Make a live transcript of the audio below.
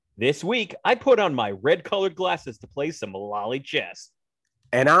This week, I put on my red-colored glasses to play some lolly chess.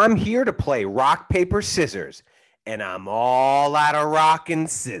 And I'm here to play rock, paper, scissors. And I'm all out of rock and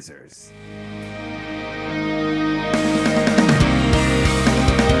scissors.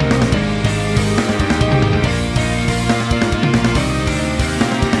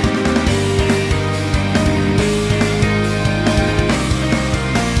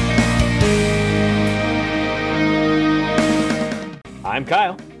 I'm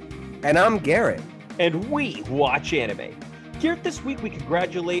Kyle. And I'm Garrett. And we watch anime. Garrett, this week we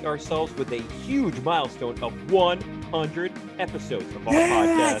congratulate ourselves with a huge milestone of 100 episodes of our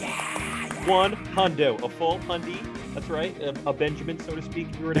podcast. 100, a full hundy. That's right, a Benjamin, so to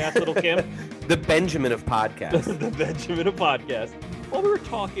speak, if you were to ask little Kim. The Benjamin of podcasts. The Benjamin of podcasts. While we were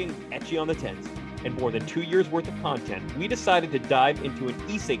talking ecchi on the tens and more than 2 years worth of content, we decided to dive into an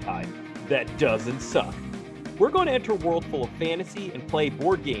isekai that doesn't suck. We're going to enter a world full of fantasy and play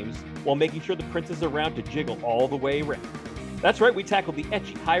board games while making sure the prince is around to jiggle all the way around. That's right, we tackled the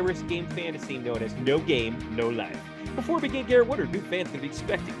ecchi high-risk game fantasy known as No Game, No Life. Before we begin, Garrett, what are new fans going to be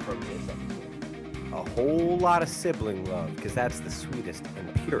expecting from this episode? A whole lot of sibling love, because that's the sweetest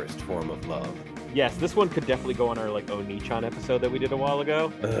and purest form of love. Yes, this one could definitely go on our Oni-chan episode that we did a while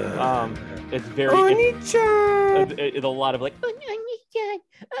ago. It's very Oni-chan! It's a lot of Oni-chan,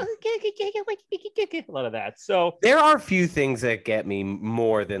 a lot of that. So there are few things that get me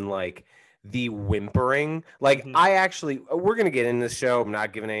more than the whimpering. We're gonna get in this show. I'm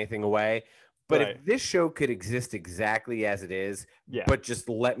not giving anything away. But right. If this show could exist exactly as it is, but just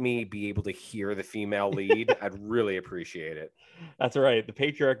let me be able to hear the female lead, I'd really appreciate it. That's right. The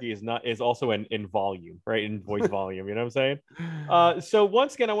patriarchy is also in volume, right? In voice volume, you know what I'm saying? So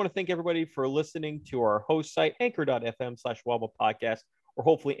once again, I want to thank everybody for listening to our host site, anchor.fm/Wobble Podcast, or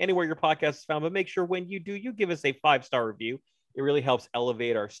hopefully anywhere your podcast is found. But make sure when you do, you give us a 5-star review. It really helps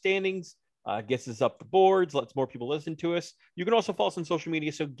elevate our standings. Gets us up the boards, lets more people listen to us. You can also follow us on social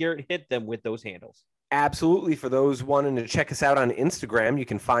media, so Garrett, hit them with those handles. Absolutely. For those wanting to check us out on Instagram, you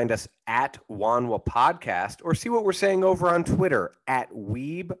can find us at Wanwa Podcast, or see what we're saying over on Twitter at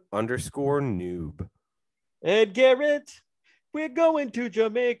Weeb_noob. And Garrett, we're going to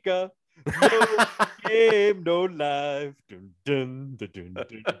Jamaica. No game, no life. Dun, dun, dun, dun,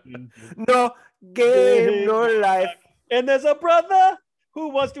 dun, dun. No game, no life. And there's a brother who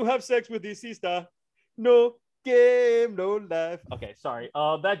wants to have sex with his sister. No game, no life. Okay, sorry.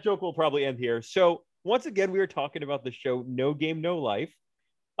 That joke will probably end here. So once again, we were talking about the show No Game, No Life.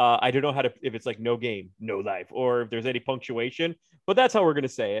 I don't know if it's no game, no life, or if there's any punctuation, but that's how we're going to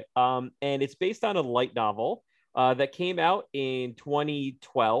say it. And it's based on a light novel that came out in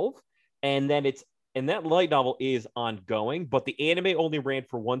 2012. And that light novel is ongoing, but the anime only ran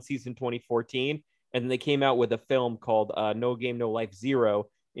for one season, 2014. And then they came out with a film called No Game, No Life 0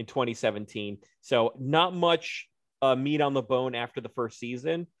 in 2017. So not much meat on the bone after the first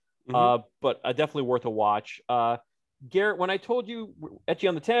season, but definitely worth a watch. Garrett, when I told you ecchi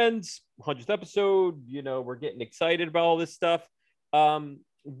on the tens, 100th episode, we're getting excited about all this stuff.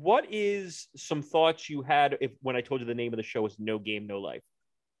 What is some thoughts you had when I told you the name of the show was No Game, No Life?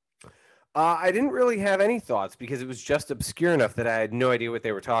 I didn't really have any thoughts because it was just obscure enough that I had no idea what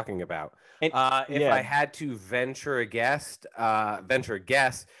they were talking about. And if I had to venture a guess, No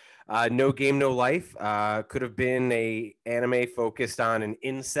Game, No Life could have been a anime focused on an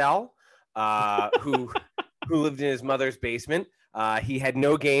incel who lived in his mother's basement. He had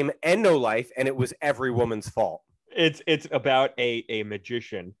no game and no life, and it was every woman's fault. It's about a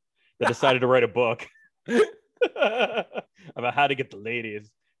magician that decided to write a book about how to get the ladies.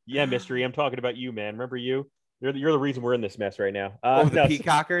 Yeah, Mystery, I'm talking about you, man. Remember you? You're the reason we're in this mess right now. The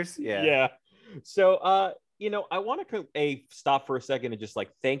peacockers? Yeah. Yeah. So, I want to stop for a second and just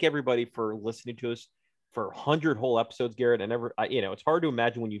thank everybody for listening to us for 100 whole episodes, Garrett. It's hard to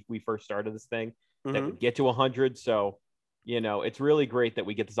imagine when we first started this thing that we'd get to 100. So, it's really great that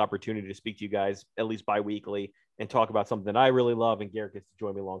we get this opportunity to speak to you guys at least bi-weekly and talk about something that I really love, and Garrett gets to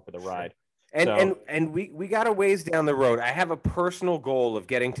join me along for the ride. And we got a ways down the road. I have a personal goal of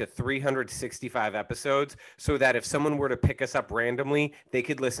getting to 365 episodes so that if someone were to pick us up randomly, they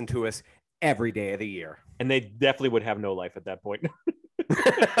could listen to us every day of the year. And they definitely would have no life at that point.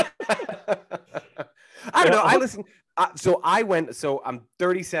 I don't know. I listen. So I'm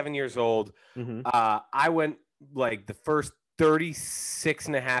 37 years old. I went the first 36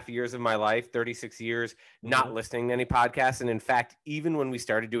 and a half years of my life, 36 years, not listening to any podcasts. And in fact, even when we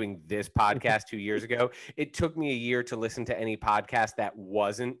started doing this podcast 2 years ago, it took me a year to listen to any podcast that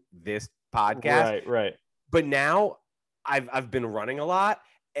wasn't this podcast. Right. But now I've been running a lot,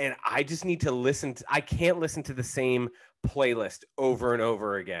 and I just need to listen. I can't listen to the same playlist over and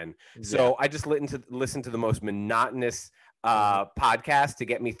over again. So I just listen to the most monotonous podcast to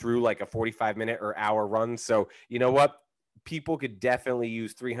get me through like a 45-minute or hour run. So you know what? People could definitely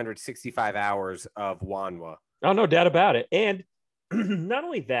use 365 hours of Wanwa. Oh, no doubt about it. And not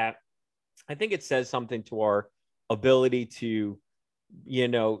only that, I think it says something to our ability to, you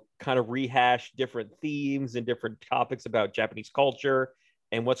know, kind of rehash different themes and different topics about Japanese culture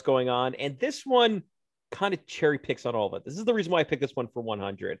and what's going on. And this one kind of cherry picks on all of it. This is the reason why I picked this one for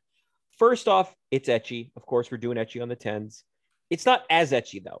 100. First off, it's ecchi. Of course, we're doing ecchi on the 10s. It's not as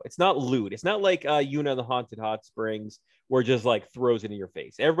ecchi, though. It's not lewd. It's not like Yuna the Haunted Hot Springs, where it just like throws it in your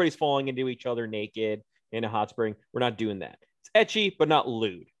face. Everybody's falling into each other naked in a hot spring. We're not doing that. It's ecchi, but not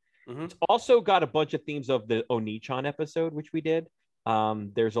lewd. Mm-hmm. It's also got a bunch of themes of the Onichan episode, which we did.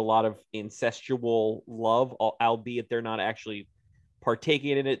 There's a lot of incestual love, albeit they're not actually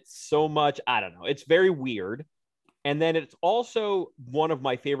partaking in it so much. I don't know. It's very weird. And then it's also one of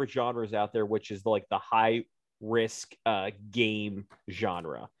my favorite genres out there, which is like the high risk game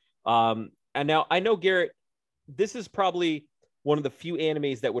genre. And now I know, Garrett, this is probably one of the few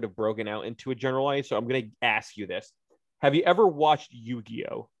animes that would have broken out into a general audience. So I'm going to ask you this. Have you ever watched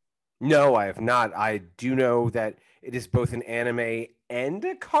Yu-Gi-Oh? No, I have not. I do know that it is both an anime and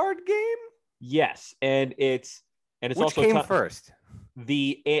a card game. Yes, and it's Which also came first.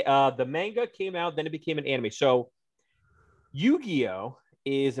 The manga came out, then it became an anime. So Yu-Gi-Oh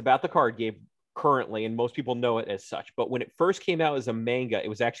is about the card game currently, and most people know it as such. But when it first came out as a manga, it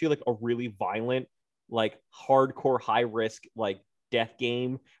was actually like a really violent, like hardcore, high risk, like death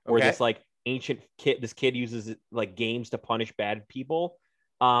game where this like ancient kid, this kid uses like games to punish bad people.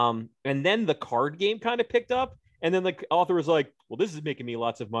 And then the card game kind of picked up, and then the author was like, well, this is making me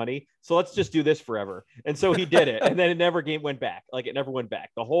lots of money, so let's just do this forever. And so he did it, and then it never went back. Like it never went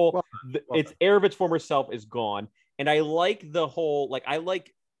back. The whole its heir of its former self is gone. And I like the whole, like, I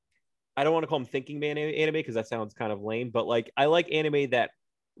don't want to call them thinking man anime because that sounds kind of lame, but like I like anime that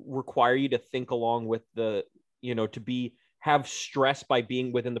require you to think along with the, you know, to have stress by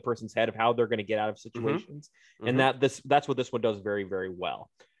being within the person's head of how they're going to get out of situations. Mm-hmm. And that's what this one does very, very well.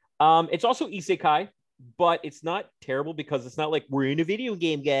 It's also isekai, but it's not terrible because it's not like we're in a video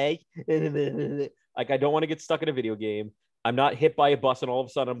game, guy. Like I don't want to get stuck in a video game. I'm not hit by a bus and all of a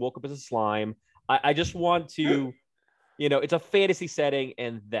sudden I'm woke up as a slime. I just want to, you know, it's a fantasy setting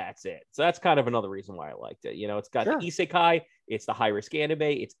and that's it. So that's kind of another reason why I liked it. You know, it's got the isekai, it's the high risk anime,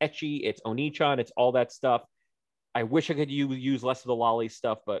 it's ecchi, it's Onichan, it's all that stuff. I wish I could use less of the lolly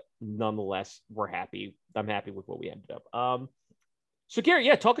stuff, but nonetheless, we're happy. I'm happy with what we ended up. So Gary,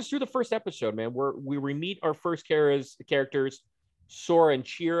 talk us through the first episode, man. We meet our first characters, Sora and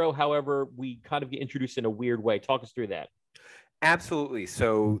Chiro. However, we kind of get introduced in a weird way. Talk us through that. Absolutely.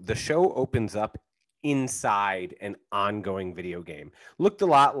 So the show opens up inside an ongoing video game. Looked a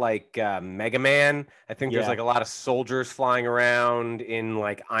lot like Mega Man. I think there's like a lot of soldiers flying around in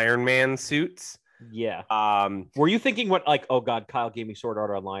like Iron Man suits. Yeah. Were you thinking what, like, oh God, Kyle gave me Sword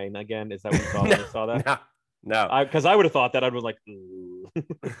Art Online again? Is that what you thought when you saw that? No. Because I would have thought that. I'd be like,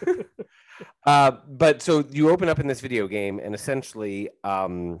 but so you open up in this video game and essentially,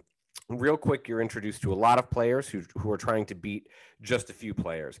 real quick, you're introduced to a lot of players who are trying to beat just a few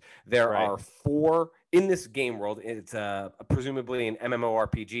players. There are 4 in this game world. It's presumably an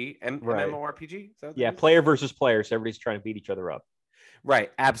MMORPG. MMORPG? Player versus player. So everybody's trying to beat each other up.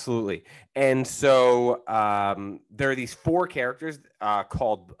 Right, absolutely. And so there are these 4 characters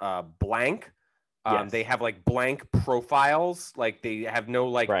called Blank. They have like blank profiles. Like they have no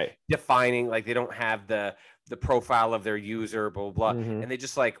like defining, like they don't have the profile of their user, blah, blah, blah. Mm-hmm. And they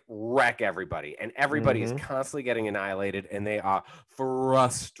just like wreck everybody. And everybody is constantly getting annihilated and they are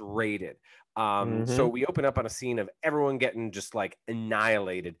frustrated. So we open up on a scene of everyone getting just like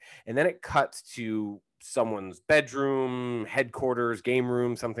annihilated. And then it cuts to someone's bedroom, headquarters, game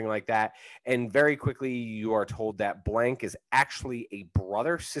room, something like that. And very quickly you are told that Blank is actually a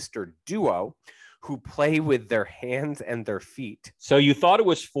brother-sister duo who play with their hands and their feet. So you thought it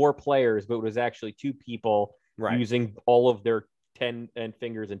was 4 players, but it was actually 2 people using all of their 10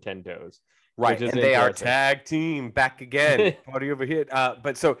 fingers and 10 toes. Right, and they are tag team back again. Party over here.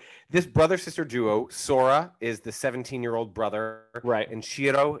 But so this brother-sister duo, Sora is the 17-year-old brother, and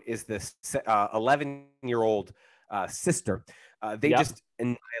Chiro is the 11-year-old sister. They just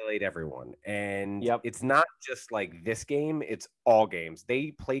annihilate everyone. And it's not just like this game, it's all games.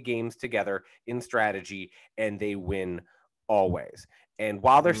 They play games together in strategy, and they win always. And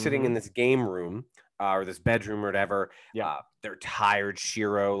while they're sitting in this game room, or this bedroom or whatever. Yeah. They're tired.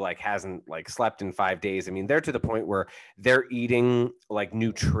 Shiro like hasn't like slept in 5 days. I mean, they're to the point where they're eating like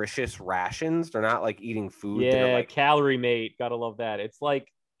nutritious rations. They're not like eating food. Yeah, They're like Calorie Mate. Gotta love that. It's like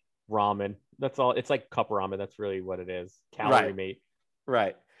ramen. That's all. It's like cup ramen. That's really what it is. Calorie Mate.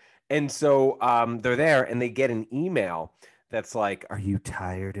 Right. And so they're there and they get an email that's like, "Are you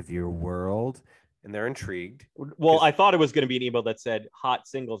tired of your world?" And they're intrigued. Well, I thought it was going to be an email that said hot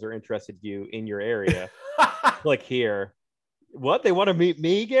singles are interested in you in your area. Click here. What? They want to meet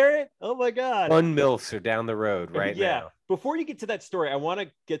me, Garrett? Oh my God. Fun MILFs are down the road right now. Before you get to that story, I want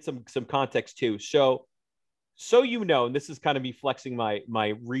to get some context too. So you know, and this is kind of me flexing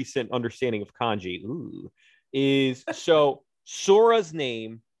my recent understanding of kanji. Is so Sora's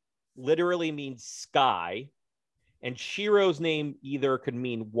name literally means sky, and Shiro's name either could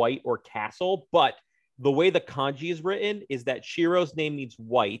mean white or castle, but the way the kanji is written is that Shiro's name means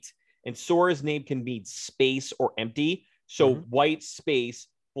white and Sora's name can mean space or empty. So white space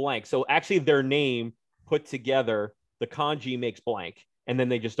blank. So actually their name put together, the kanji makes blank, and then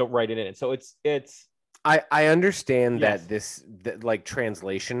they just don't write it in. So it's I understand that that like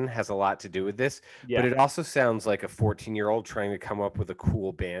translation has a lot to do with this, but it also sounds like a 14-year-old trying to come up with a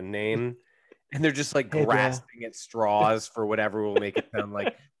cool band name. And they're just like grasping at straws for whatever will make it sound like.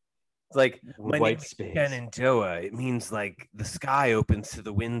 It's like my name is Shenandoah. It means like the sky opens to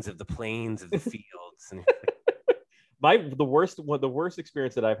the winds of the plains of the fields. And the worst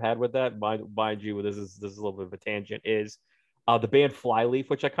experience that I've had with that, mind you, this is a little bit of a tangent, is the band Flyleaf,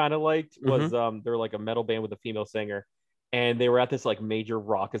 which I kind of liked, was they're like a metal band with a female singer, and they were at this like major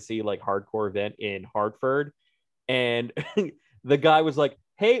raucousy like hardcore event in Hartford, and the guy was like,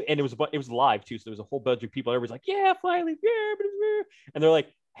 "Hey," and it was live too, so there was a whole bunch of people. Everybody's like, "Yeah, Flyleaf, yeah," and they're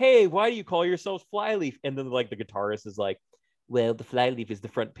like, "Hey, why do you call yourselves Flyleaf?" And then like the guitarist is like, "Well, the flyleaf is the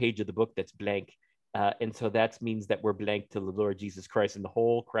front page of the book that's blank, and so that means that we're blank to the Lord Jesus Christ." And the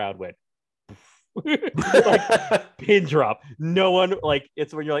whole crowd went like pin drop. No one, like,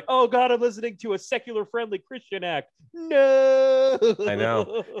 it's when you're like, "Oh God, I'm listening to a secular friendly Christian act." No, I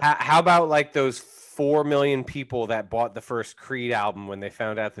know. How about like those 4 million people that bought the first Creed album when they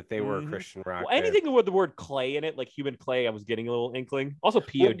found out that they were a Christian rock band? Anything with the word clay in it, like Human Clay, I was getting a little inkling. Also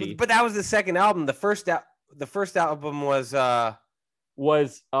POD. But that was the second album. The first album was My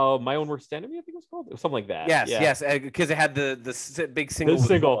Own Worst Enemy, I think it was called. It was something like that. Yes, because it had the big single. The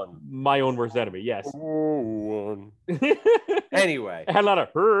single, My Own Worst Enemy. Yes. Anyway, it had a lot of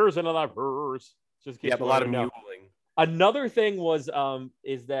hers and a lot of hers. Just a lot of mewling. Another thing was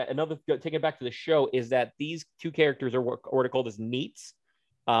is that taking it back to the show, is that these two characters are what are called as neets.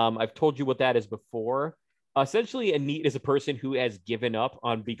 I've told you what that is before. Essentially, a neet is a person who has given up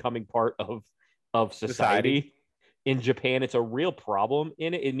on becoming part of society. In Japan, it's a real problem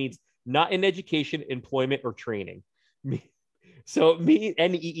in it. It means not in education, employment, or training. So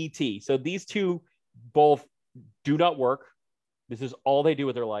NEET. So these two both do not work. This is all they do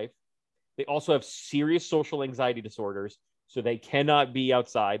with their life. They also have serious social anxiety disorders. So they cannot be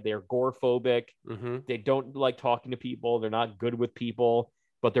outside. They're agoraphobic. They don't like talking to people. They're not good with people,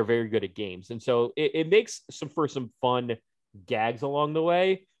 but they're very good at games. And so it makes for some fun gags along the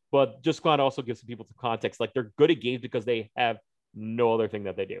way. But just want to also give some people some context. Like, they're good at games because they have no other thing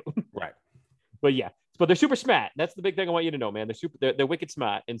that they do. Right. But they're super smart. That's the big thing I want you to know, man. They're wicked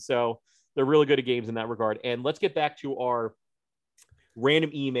smart. And so they're really good at games in that regard. And let's get back to our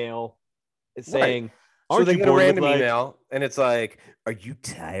random email saying, So they get a random email and it's like, "Are you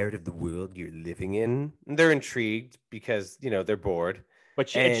tired of the world you're living in?" And they're intrigued because, they're bored. But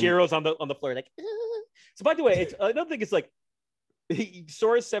Shiro's on the floor like, ugh. So by the way, it's another thing is like,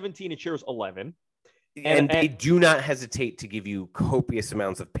 Sora's 17 and Shiro's 11. And they do not hesitate to give you copious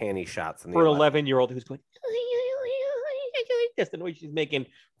amounts of panty shots. For an 11-year-old who's going, that's the noise she's making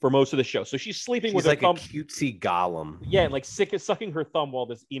for most of the show. So she's sleeping with her thumb. She's like a cutesy golem. Yeah, like sucking her thumb while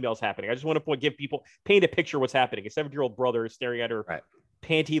this email's happening. I just want to paint a picture of what's happening. A 7-year-old brother is staring at her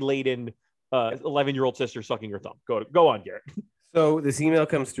panty-laden 11-year-old sister sucking her thumb. Go on, Garrett. So this email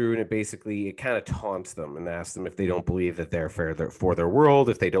comes through and it kind of taunts them and asks them if they don't believe that they're fair for their world,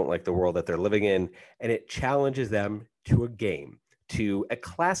 if they don't like the world that they're living in. And it challenges them to a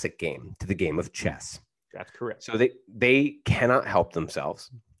classic game, to the game of chess. That's correct. So they cannot help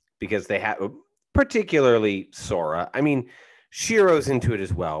themselves because they have, particularly Sora. I mean, Shiro's into it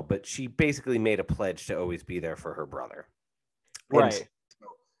as well, but she basically made a pledge to always be there for her brother. Right. So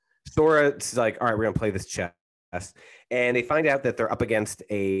Sora's like, "All right, we're going to play this chess." And they find out that they're up against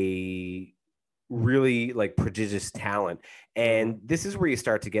a really like prodigious talent. And this is where you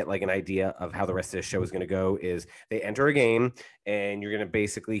start to get like an idea of how the rest of the show is going to go. Is they enter a game and you're going to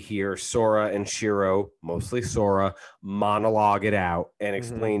basically hear Sora and Shiro, mostly Sora, monologue it out and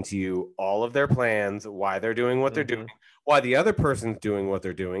explain to you all of their plans, why they're doing what they're doing, why the other person's doing what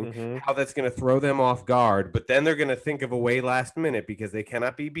they're doing, how that's going to throw them off guard. But then they're going to think of a way last minute because they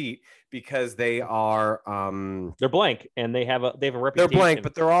cannot be beat because they are they're blank and they have a reputation. They're blank,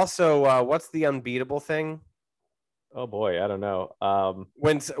 but they're also what's the unbeatable thing? Oh boy, I don't know. Oh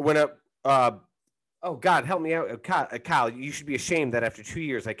God, help me out, Kyle. You should be ashamed that after 2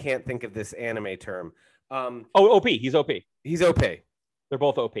 years I can't think of this anime term. OP. He's OP. He's OP. They're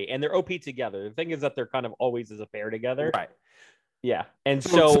both OP, and they're OP together. The thing is that they're kind of always as a pair together. Right. Yeah, and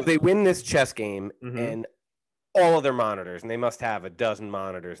so they win this chess game, and all of their monitors, and they must have a dozen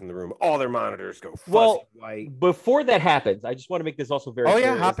monitors in the room. All their monitors go fuzzy white. Before that happens, I just want to make this also very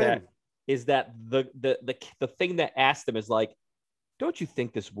clear. Hop in. Is that the thing that asked them is like, don't you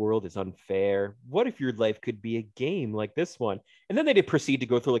think this world is unfair? What if your life could be a game like this one? And then they did proceed to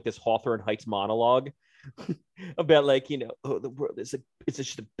go through like this Hawthorne Heights monologue about like, the world it's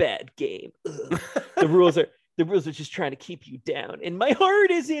just a bad game. The rules are just trying to keep you down. And my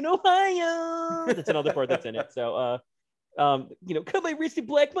heart is in Ohio. That's another part that's in it. So could I really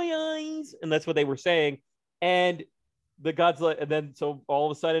black my eyes? And that's what they were saying. And the Godzilla, and then so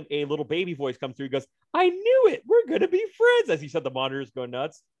all of a sudden a little baby voice comes through. He goes, I knew it. We're gonna be friends. As he said, the monitors go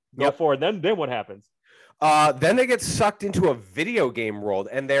nuts. Go forward. Then what happens? Then they get sucked into a video game world,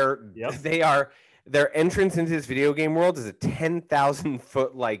 and their entrance into this video game world is a 10,000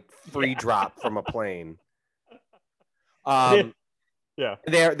 foot like free drop from a plane. They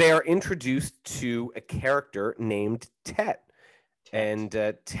are introduced to a character named Tet. And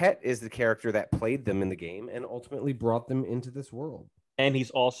Tet is the character that played them in the game and ultimately brought them into this world. And he's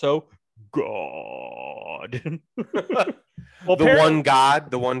also God. Well, the one God,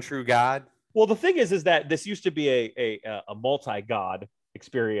 the one true God. Well, the thing is that this used to be a multi-God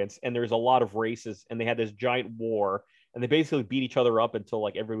experience, and there's a lot of races, and they had this giant war, and they basically beat each other up until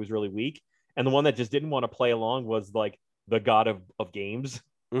like everybody was really weak. And the one that just didn't want to play along was like the God of games.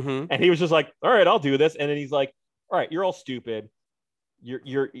 And he was just like, all right, I'll do this. And then he's like, all right, you're all stupid.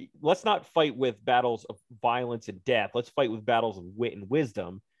 Let's not fight with battles of violence and death. Let's fight with battles of wit and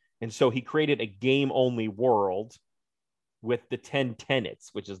wisdom. And so he created a game-only world with the 10 tenets,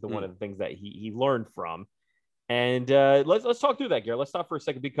 which is one of the things that he learned from. And let's talk through that, Garrett. Let's stop for a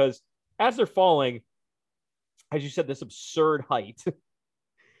second, because as they're falling, as you said, this absurd height,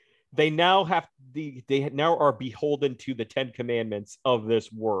 they now are beholden to the 10 commandments of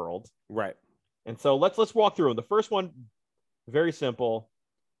this world. Right. And so let's walk through them. The first one, very simple.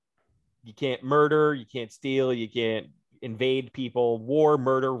 You can't murder, you can't steal, you can't invade people. War,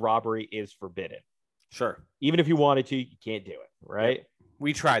 murder, robbery is forbidden. Sure. Even if you wanted to, you can't do it, right? Yep.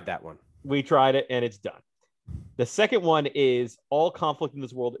 We tried that one. We tried it, and it's done. The second one is all conflict in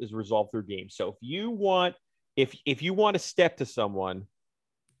this world is resolved through games. So if you want to step to someone,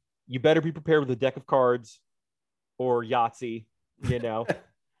 you better be prepared with a deck of cards or Yahtzee,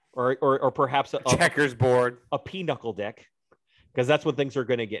 or perhaps a checkers board, a pinochle deck, because that's when things are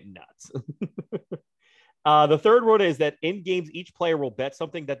going to get nuts. The third one is that in games, each player will bet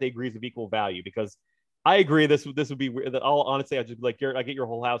something that they agree is of equal value, because I agree this would be weird. Honestly, I'll just be like, I get your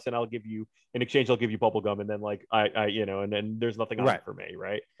whole house, and I'll give you in exchange, I'll give you bubble gum, and then like and then there's nothing on it for me,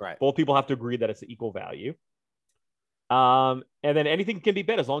 right? Right. Both people have to agree that it's equal value. And then anything can be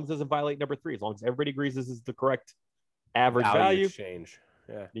bet as long as it doesn't violate number 3. As long as everybody agrees this is the correct average value exchange,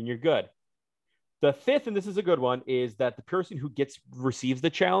 then you're good. The fifth, and this is a good one, is that the person who receives the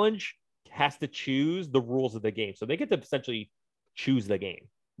challenge has to choose the rules of the game. So they get to essentially choose the game,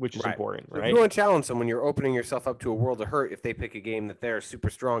 which is important, right? If you want to challenge someone, you're opening yourself up to a world of hurt if they pick a game that they're super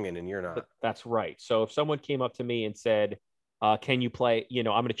strong in and you're not. That's right. So if someone came up to me and said, can you play, I'm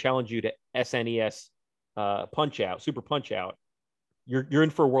going to challenge you to SNES Punch Out, Super Punch Out, you're in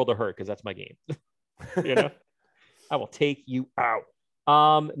for a world of hurt, because that's my game. I will take you out.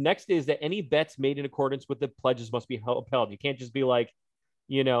 Next is that any bets made in accordance with the pledges must be upheld. You can't just be like,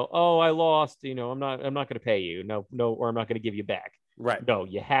 oh, I lost, I'm not going to pay you. No, or I'm not going to give you back. Right. No,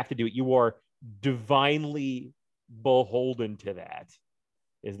 you have to do it. You are divinely beholden to that,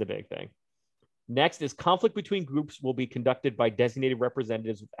 is the big thing. Next is conflict between groups will be conducted by designated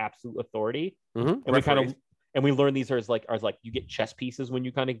representatives with absolute authority. And we learn these are like you get chess pieces when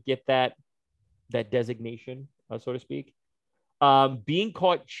you kind of get that designation, so to speak. Being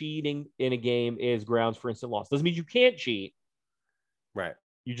caught cheating in a game is grounds for instant loss. Doesn't mean you can't cheat. Right.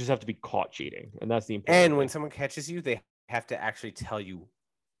 You just have to be caught cheating, and that's the important And when thing. someone catches you, they have to actually tell you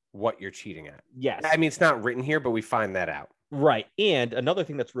what you're cheating at. Yes. I mean, it's not written here, but we find that out. Right. And another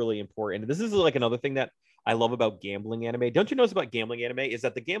thing that's really important, this is like another thing that I love about gambling anime. Don't you know about gambling anime? Is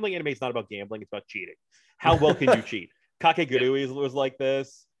that the gambling anime is not about gambling, it's about cheating. How well can you cheat? Kakegurui was like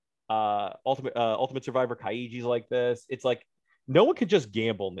this. Ultimate Survivor Kaiji's like this. It's like no one can just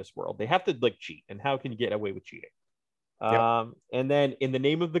gamble in this world. They have to like cheat. And how can you get away with cheating? Yep. And then in the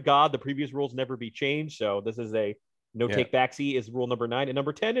name of the god, the previous rules never be changed. So this is a no take backseat is rule number 9. And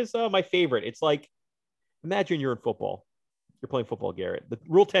number 10 is my favorite. It's like, imagine you're in football. You're playing football, Garrett. The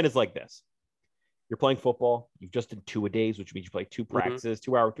rule 10 is like this. You're playing football. You've just done 2-a-days, which means you play 2 practices,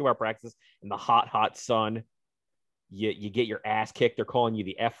 2-hour practice in the hot sun. You get your ass kicked. They're calling you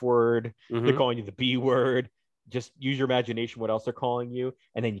the F word. They're calling you the B word. Just use your imagination what else they're calling you.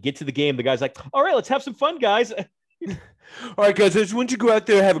 And then you get to the game. The guy's like, all right, let's have some fun, guys. All right, guys, I just want you to go out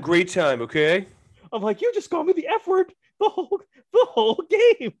there and have a great time, okay? I'm like, you just called me the F word the whole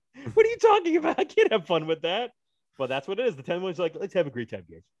game. What are you talking about? I can't have fun with that. But that's what it is. The 10 one's like, let's have a great time,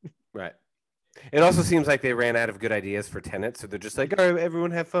 guys. Right. It also seems like they ran out of good ideas for Tenet, so they're just like, all right,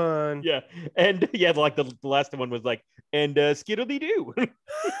 everyone have fun. Yeah. And yeah, like the last one was like, and skiddly-doo.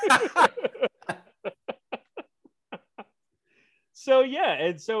 So yeah,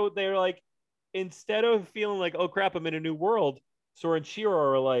 and so they're like, instead of feeling like, oh crap, I'm in a new world, Sora and Shiro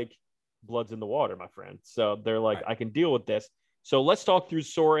are like, blood's in the water, my friend. So they're like, right. I can deal with this. So let's talk through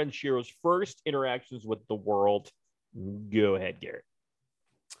Sora and Shiro's first interactions with the world. Go ahead, Garrett.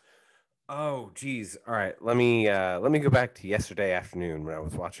 Oh, geez. All right. Let me go back to yesterday afternoon when I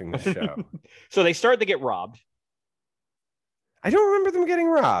was watching the show. So they start to get robbed. I don't remember them getting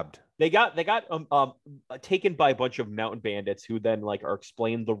robbed. They got taken by a bunch of mountain bandits who then like are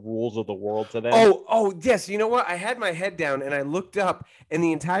explaining the rules of the world to them. Oh, yes. You know what? I had my head down and I looked up, and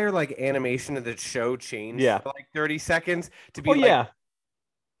the entire like animation of the show changed for like 30 seconds to be yeah.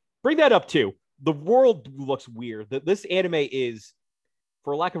 Bring that up too. The world looks weird. This anime is,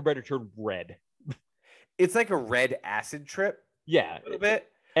 for lack of a better term, red. It's like a red acid trip. Yeah, a little bit.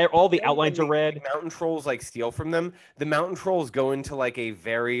 All the outlines are red. The mountain trolls like steal from them. The mountain trolls go into like a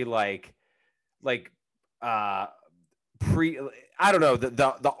very I don't know,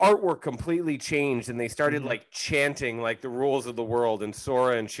 the artwork completely changed, and they started like chanting like the rules of the world, and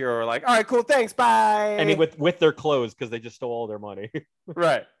Sora and Shiro are like, all right, cool, thanks, bye. And with their clothes, because they just stole all their money.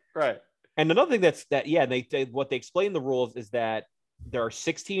 Right. And another thing what they explain the rules is that there are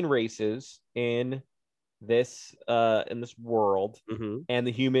 16 races in this world, and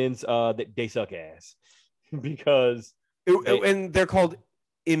the humans they suck ass because and they're called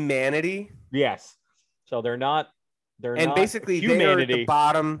Immanity. Yes, so they're not basically humanity. They're at the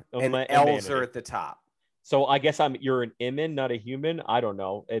bottom and elves are at the top. So I guess you're an Imman, not a human. I don't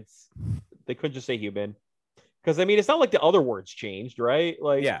know. They couldn't just say human, because I mean it's not like the other words changed, right?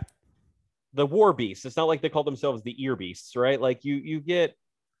 Like the war beasts. It's not like they call themselves the ear beasts, right? Like you get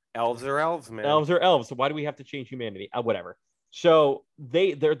elves are elves, man. Elves are elves. So why do we have to change humanity? Whatever. So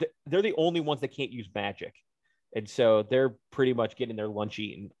they're the only ones that can't use magic, and so they're pretty much getting their lunch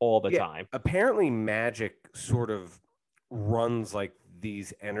eaten all the time. Apparently, magic sort of runs like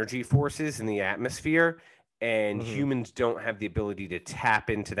these energy forces in the atmosphere, and humans don't have the ability to tap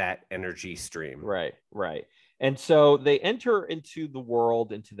into that energy stream. Right. And so they enter into the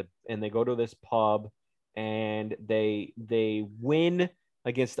world, and they go to this pub, and they win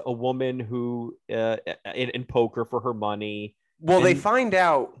against a woman who in poker for her money. Well, they find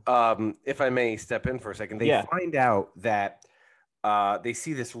out, if I may step in for a second, they find out that they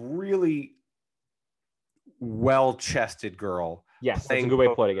see this really well-chested girl. Yes, that's a good way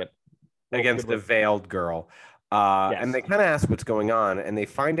of putting it. Against the veiled girl. And they kind of ask what's going on, and they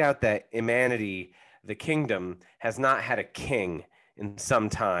find out that Immanity, the kingdom, has not had a king in some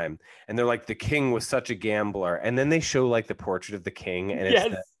time, and they're like, the king was such a gambler, and then they show like the portrait of the king,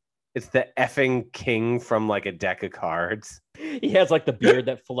 and it's the effing king from like a deck of cards. He has like the beard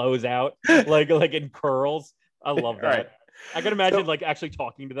that flows out like in curls. I love that. Right. I can imagine like actually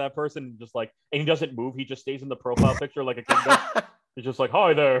talking to that person, just like, and he doesn't move, he just stays in the profile picture like a king does. He's just like,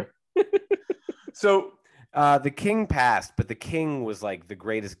 hi there. So the king passed, but the king was like the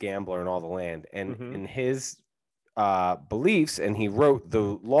greatest gambler in all the land, and in his beliefs, and he wrote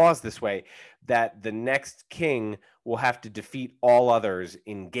the laws this way, that the next king will have to defeat all others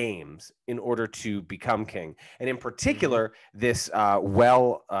in games in order to become king. And in particular, this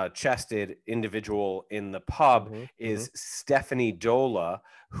well-chested individual in the pub is Stephanie Dola,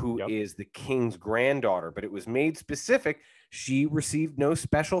 who is the king's granddaughter. But it was made specific. She received no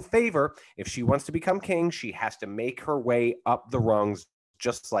special favor. If she wants to become king, she has to make her way up the rungs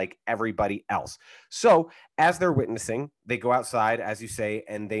just like everybody else. So as they're witnessing, they go outside, as you say,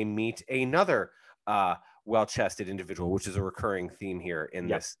 and they meet another well-chested individual, which is a recurring theme here in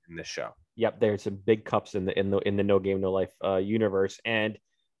this show. Yep, there's some big cups in the No Game No Life universe, and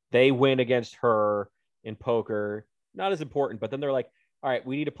they win against her in poker. Not as important, but then they're like, all right,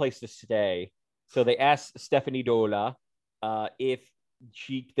 we need a place to stay. So they ask Stephanie Dola if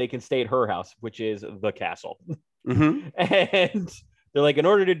they can stay at her house, which is the castle. Mm-hmm. And they're like, in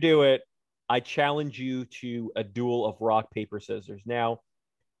order to do it, I challenge you to a duel of rock, paper, scissors. Now,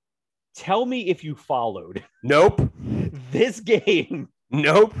 tell me if you followed. Nope. This game.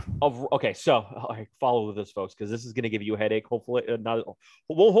 Nope. Okay, so I follow this, folks, because this is going to give you a headache. Hopefully,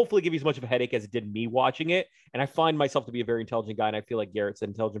 won't hopefully give you as much of a headache as it did me watching it. And I find myself to be a very intelligent guy, and I feel like Garrett's an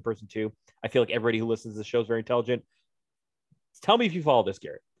intelligent person too. I feel like everybody who listens to the show is very intelligent. Tell me if you follow this,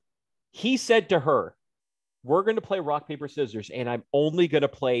 Garrett. He said to her, "We're going to play rock, paper, scissors, and I'm only going to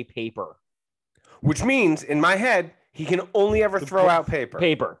play paper." Which means, in my head, he can only ever throw out paper.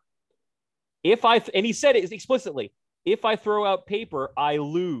 Paper. And he said it explicitly. If I throw out paper, I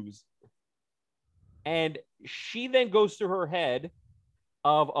lose. And she then goes through her head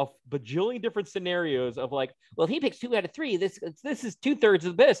of a bajillion different scenarios of like, well, if he picks 2 out of 3, this is 2/3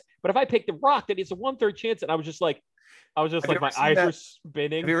 of this. But if I pick the rock, then it's a 1/3 chance. And I was just like, my eyes were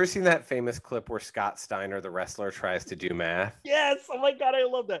spinning. Have you ever seen that famous clip where Scott Steiner, the wrestler, tries to do math? Yes. Oh my God, I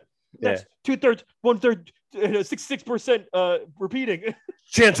love that. That's 2/3, 1/3, 66% repeating.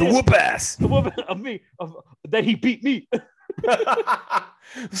 Chance of whoop ass. Of me, that he beat me.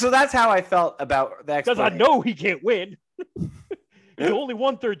 So that's how I felt about that. Because I know he can't win. There's only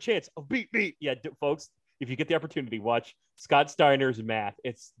 1/3 chance of beat me. Yeah, folks, if you get the opportunity, watch Scott Steiner's math.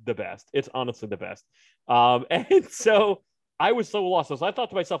 It's the best. It's honestly the best. And so I was so lost. So I thought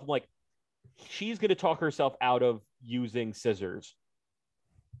to myself, I'm like, she's going to talk herself out of using scissors.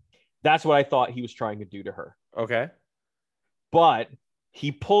 That's what I thought he was trying to do to her. Okay. But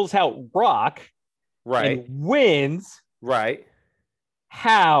he pulls out rock. Right. And wins. Right.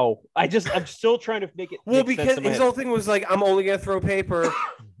 How? I'm still trying to make it. Well, because his whole thing was like, I'm only going to throw paper.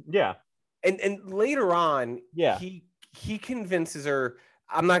 Yeah. And later on, he convinces her.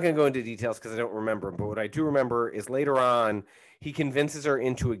 I'm not going to go into details because I don't remember. But what I do remember is later on, he convinces her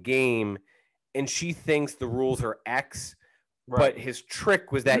into a game and she thinks the rules are X. Right. But his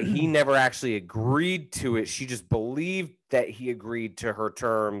trick was that he never actually agreed to it. She just believed that he agreed to her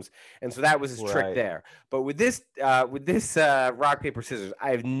terms. And so that was his trick there. But with this rock, paper, scissors,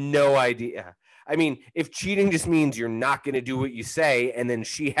 I have no idea. I mean, if cheating just means you're not going to do what you say and then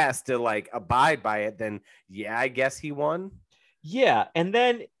she has to like abide by it, then yeah, I guess he won. Yeah. And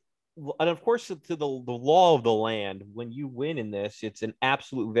of course, to the law of the land, when you win in this, it's an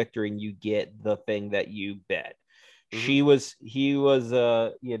absolute victory and you get the thing that you bet. Mm-hmm.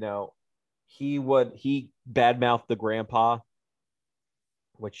 He badmouthed the grandpa,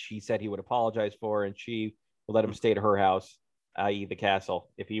 which he said he would apologize for, and she would let him stay at her house, i.e. the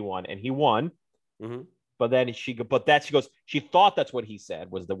castle, if he won, and he won. Mm-hmm. But then she goes, she thought that's what he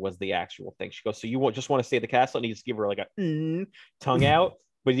said was the actual thing. She goes, so you just want to stay at the castle? And he just give her like a tongue out,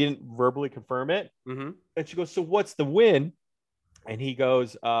 but he didn't verbally confirm it. Mm-hmm. And she goes, so what's the win? And he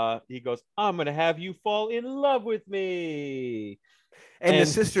goes, I'm going to have you fall in love with me. And the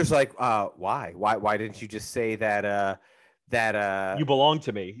sister's like, why? Why didn't you just say that you belong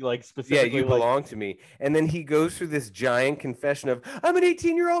to me? Like specifically. Yeah, you belong to me. And then he goes through this giant confession of, I'm an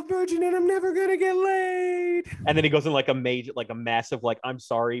 18-year-old virgin and I'm never going to get laid. And then he goes in like a massive, like, I'm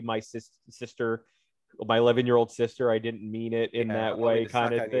sorry, my sister, my 11-year-old sister, I didn't mean it in that way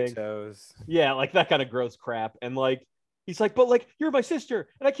kind of thing. Yeah, like that kind of gross crap. And like, he's like, but like, you're my sister,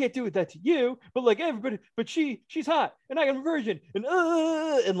 and I can't do that to you. But like everybody, but she's hot, and I'm a virgin, and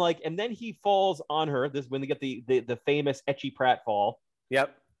then he falls on her. This when they get the famous Etchy Pratt fall.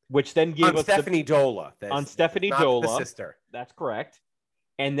 Yep. Which then gave us Stephanie Dola. On Stephanie Dola, the sister. That's correct.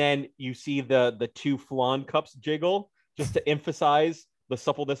 And then you see the 2 flan cups jiggle just to emphasize the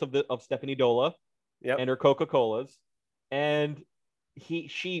suppleness of Stephanie Dola. Yep. And her Coca-Colas, and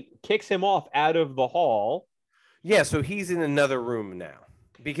she kicks him off out of the hall. Yeah, so he's in another room now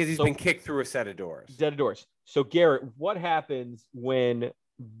because he's been kicked through a set of doors. So, Garrett, what happens when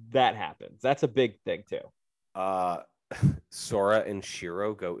that happens? That's a big thing, too. Sora and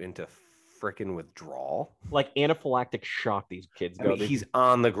Shiro go into freaking withdrawal. Like anaphylactic shock, these kids go. He's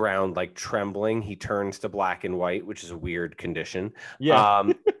on the ground, like trembling. He turns to black and white, which is a weird condition.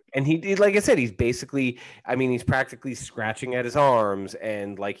 Yeah. And he, like I said, he's basically, he's practically scratching at his arms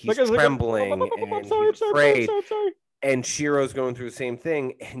and like he's trembling and he's afraid. And Shiro's going through the same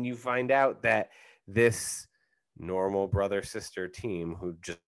thing. And you find out that this normal brother-sister team who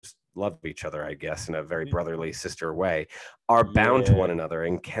just love each other, I guess, in a very brotherly sister way, are bound to one another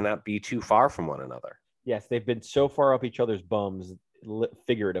and cannot be too far from one another. Yes, they've been so far up each other's bums,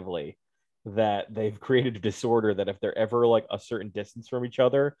 figuratively, that they've created a disorder that if they're ever like a certain distance from each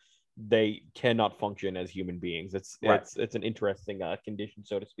other, they cannot function as human beings. It's an interesting condition,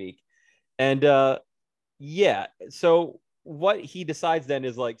 so to speak. And yeah, so what he decides then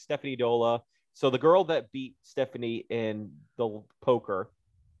is like Stephanie Dola. So the girl that beat Stephanie in the poker,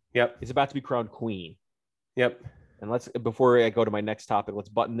 is about to be crowned queen. Yep. And before I go to my next topic, let's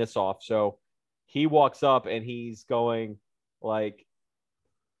button this off. So he walks up and he's going like,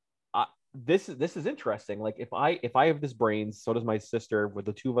 this is interesting. Like if I have this brains, so does my sister, where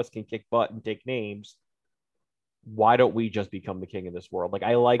the two of us can kick butt and take names. Why don't we just become the king of this world? Like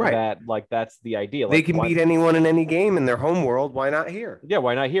I like that. Like that's the idea. They can beat anyone in any game in their home world. Why not here? Yeah,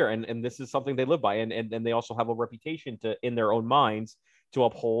 why not here? And this is something they live by, and they also have a reputation in their own minds to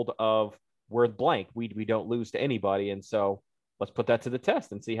uphold of we're blank. We don't lose to anybody, and so let's put that to the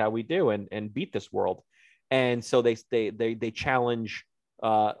test and see how we do and beat this world. And so they challenge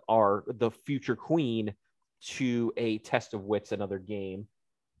the future queen to a test of wits, another game.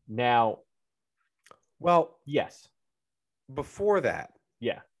 Now, well, yes. Before that,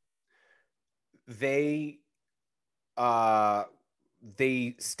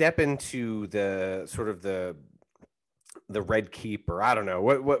 they step into the sort of the Red Keep, or I don't know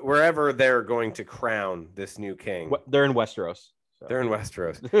wherever they're going to crown this new king. They're in Westeros. So. They're in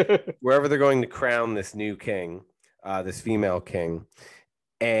Westeros. Wherever they're going to crown this new king, this female king.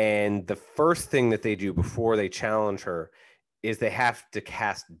 And the first thing that they do before they challenge her is they have to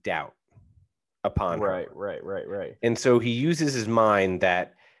cast doubt upon her. Right. And so he uses his mind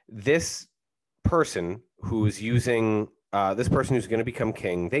that this person who's using this person who's going to become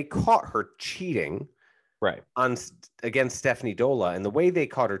king, they caught her cheating against Stephanie Dola. And the way they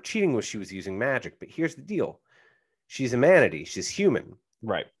caught her cheating was she was using magic. But here's the deal. She's a manatee. She's human.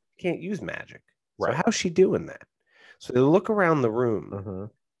 Right. Can't use magic. Right. So how's she doing that? So they look around the room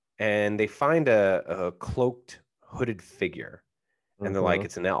and they find a cloaked, hooded figure. And they're like,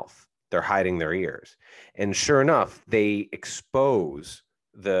 it's an elf. They're hiding their ears. And sure enough, they expose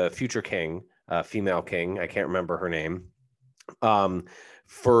the future king, female king, I can't remember her name,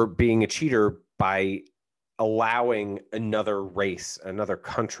 for being a cheater by allowing another race, another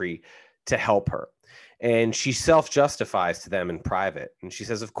country to help her. And she self-justifies to them in private. And she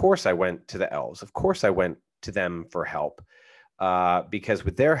says, of course I went to the elves. Of course I went to them for help, because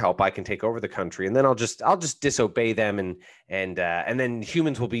with their help I can take over the country, and then I'll just disobey them, and then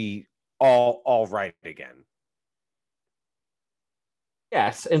humans will be all right again.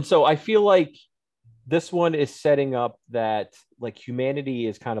 Yes, and so I feel like this one is setting up that like humanity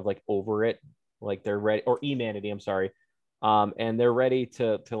is kind of like over it, like they're ready, or humanity, I'm sorry, and they're ready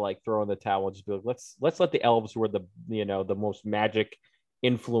to like throw in the towel and just be like, let's let the elves, who are the most magic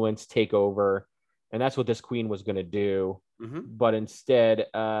influence, take over. And that's what this queen was going to do. But instead,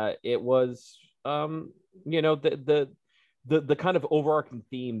 it was, the kind of overarching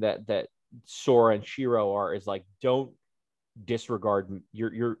theme that Sora and Shiro is like, don't disregard.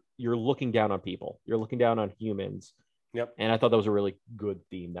 You're looking down on people. You're looking down on humans. Yep. And I thought that was a really good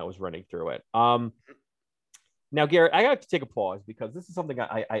theme that was running through it. Now, Garrett, I got to take a pause because this is something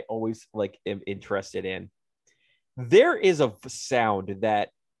I always like am interested in. There is a sound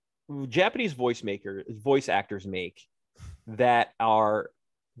that Japanese voice actors make that are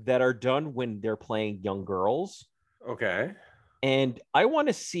done when they're playing young girls. Okay. And I want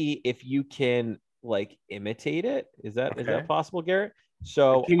to see if you can like imitate it. Is that possible, Garrett?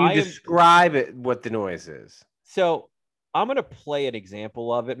 So can you describe it, what the noise is? So I'm gonna play an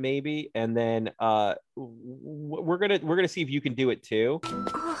example of it maybe, and then we're gonna see if you can do it too.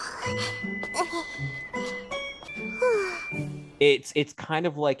 It's kind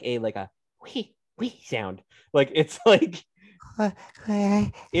of like a wee sound. Like it's like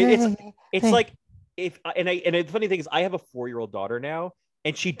it's like and the funny thing is I have a 4-year-old daughter now,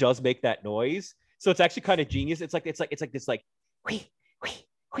 and she does make that noise. So it's actually kind of genius. It's like this like wee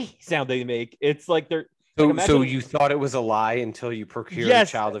sound they make. It's like they're so you thought it was a lie until you procured a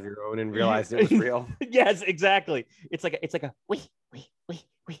child of your own and realized it was real. Yes, exactly. It's like a wee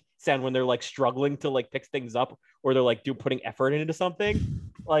sound when they're like struggling to like pick things up, or they're like putting effort into something.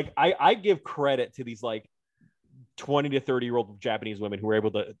 Like I give credit to these like 20 to 30-year-old Japanese women who are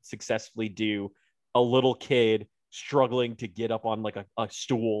able to successfully do a little kid struggling to get up on like a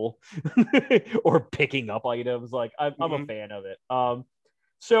stool or picking up items. Like I'm a fan of it.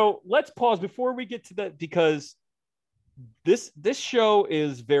 So let's pause before we get to that, because this show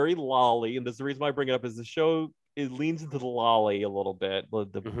is very lolly, and this is the reason why I bring it up, is the show it leans into the lolly a little bit,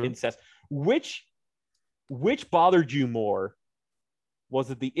 the incest. Which bothered you more? Was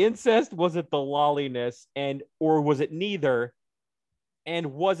it the incest? Was it the lolliness? Or was it neither?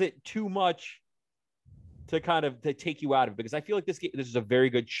 And was it too much to take you out of it? Because I feel like this is a very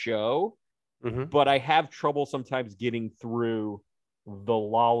good show, but I have trouble sometimes getting through the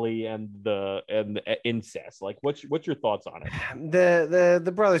lolly and the incest. Like, what's your thoughts on it?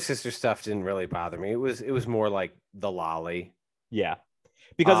 The brother sister stuff didn't really bother me. It was more like the lolly. Yeah,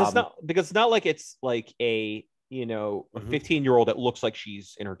 because it's not like it's like a 15-year-old that looks like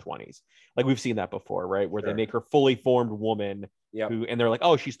she's in her 20s. Like, we've seen that before, right? Where they make her fully formed woman. And they're like,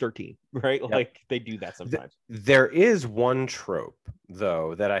 oh, she's 13, right? Like, they do that sometimes. There is one trope,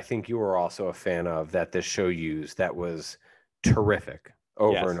 though, that I think you were also a fan of that this show used that was terrific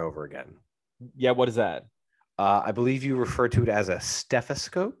over and over again. Yeah, what is that? I believe you referred to it as a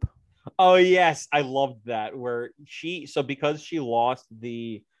stethoscope. Oh, yes. I loved that. Because she lost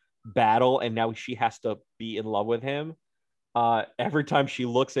the battle and now she has to be in love with him, every time she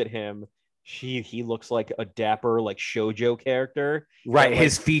looks at him, he looks like a dapper, like shoujo character, right? Like,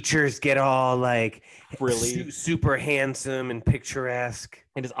 his features get all like really super handsome and picturesque,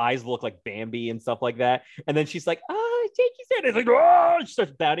 and his eyes look like Bambi and stuff like that. And then she's like, oh, Jakey's head. It's like, oh, she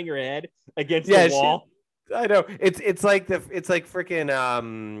starts batting her head against the wall. I know it's like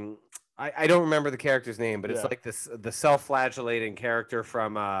freaking I don't remember the character's name, but it's like the self-flagellating character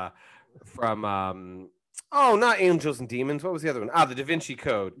from not Angels and Demons. What was the other one? The Da Vinci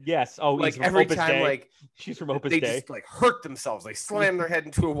Code. Yes. Oh, like every time, Day. like she's from Opus Day. They just like hurt themselves. They slam their head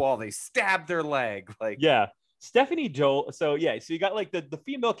into a wall. They stab their leg. Like Stephanie Joel. So you got like the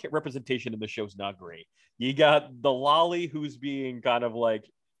female representation in the show is not great. You got the lolly who's being kind of like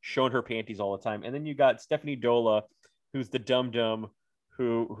shown her panties all the time, and then you got Stephanie Dola, who's the dum-dum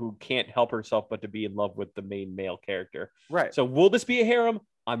who can't help herself but to be in love with the main male character. Right. So will this be a harem?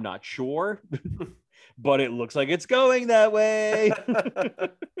 I'm not sure, but it looks like it's going that way.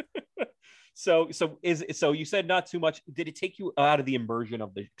 So you said not too much. Did it take you out of the immersion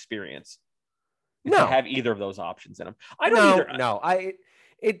of the experience? No. To have either of those options in them. I don't either. No,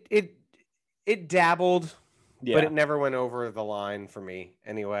 it dabbled, but it never went over the line for me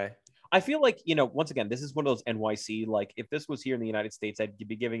anyway. I feel like, once again, this is one of those NYC, like if this was here in the United States, I'd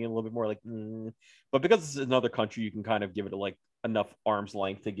be giving it a little bit more like, but because this is another country, you can kind of give it like enough arm's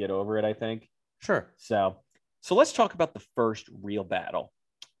length to get over it, I think. Sure. So let's talk about the first real battle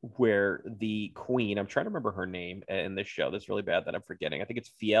where the queen, I'm trying to remember her name in this show. That's really bad that I'm forgetting. I think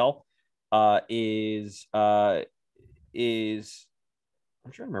it's Fiel, is I'm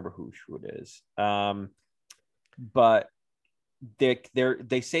trying to remember who it is. But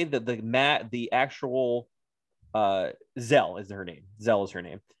they say that the actual Zell is her name. Zell is her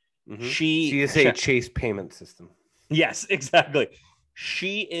name. Mm-hmm. She is a chase payment system. Yes, exactly.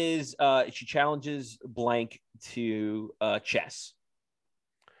 She is. She challenges Blank to chess,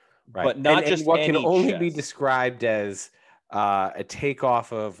 right? But not just what can only chess. Be described as a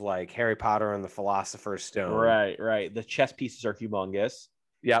takeoff of like Harry Potter and the Philosopher's Stone. Right. The chess pieces are humongous.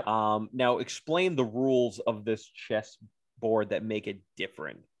 Yeah. Now explain the rules of this chess board that make it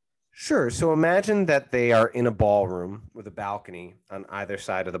different. Sure. So imagine that they are in a ballroom with a balcony on either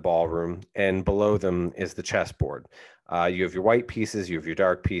side of the ballroom, and below them is the chessboard. You have your white pieces, you have your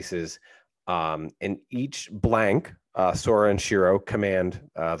dark pieces, and each blank, Sora and Shiro command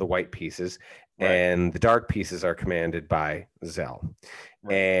the white pieces, and the dark pieces are commanded by Zell.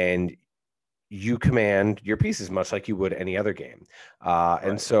 Right. And you command your pieces much like you would any other game.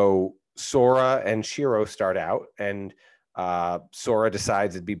 And so Sora and Shiro start out, and Sora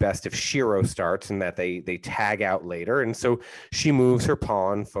decides it'd be best if Shiro starts and that they tag out later. And so she moves her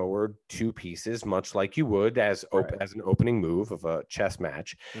pawn forward 2 pieces, much like you would as an opening move of a chess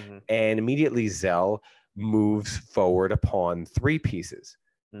match. Mm-hmm. And immediately Zell moves forward a pawn 3 pieces.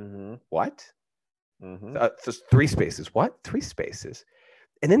 Mm-hmm. What? Mm-hmm. 3 spaces. What? 3 spaces.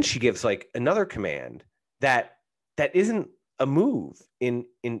 And then she gives like another command that isn't a move in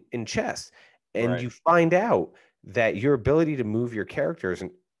chess. And you find out that your ability to move your characters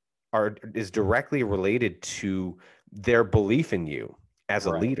is directly related to their belief in you as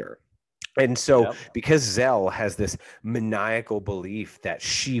a leader. And so because Zell has this maniacal belief that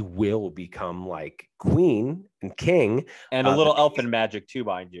she will become like queen and king, and a little elfin magic too,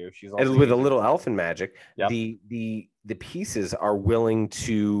 mind you. She's also with a little elfin magic. The pieces are willing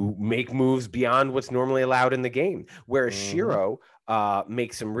to make moves beyond what's normally allowed in the game. Whereas Shiro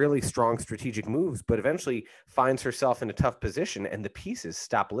makes some really strong strategic moves, but eventually finds herself in a tough position, and the pieces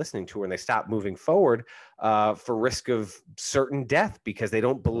stop listening to her and they stop moving forward for risk of certain death because they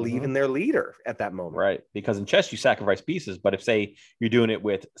don't believe in their leader at that moment. Right. Because in chess, you sacrifice pieces, but if, say, you're doing it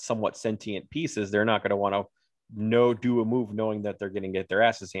with somewhat sentient pieces, they're not going to want to do a move knowing that they're going to get their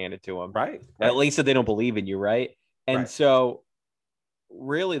asses handed to them. Right. At least if they don't believe in you, right? And so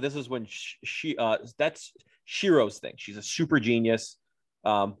really this is when that's Shiro's thing. She's a super genius,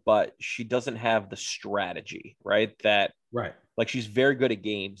 but she doesn't have the strategy, right? Like, she's very good at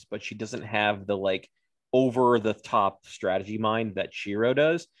games, but she doesn't have the like over the top strategy mind that Shiro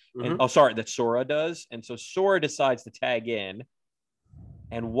does. And that Sora does. And so Sora decides to tag in.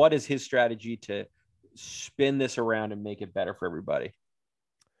 And what is his strategy to spin this around and make it better for everybody?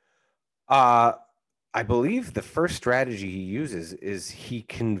 I believe the first strategy he uses is he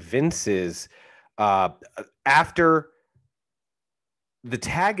convinces after the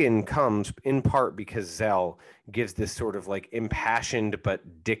tag-in comes in part because Zell gives this sort of like impassioned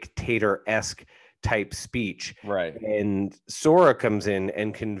but dictator-esque type speech. Right. And Sora comes in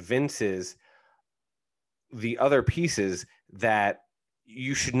and convinces the other pieces that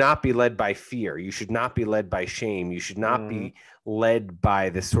you should not be led by fear. You should not be led by shame. You should not be led by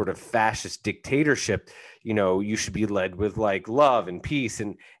this sort of fascist dictatorship. You know, you should be led with like love and peace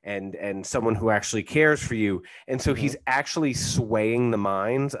and someone who actually cares for you. And so he's actually swaying the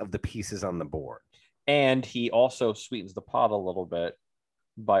minds of the pieces on the board. And he also sweetens the pot a little bit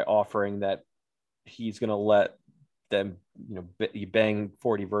by offering that he's going to let them, you bang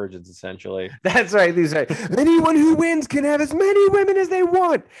 40 virgins, essentially. That's right. These are anyone who wins can have as many women as they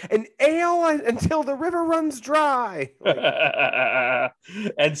want and ale until the river runs dry.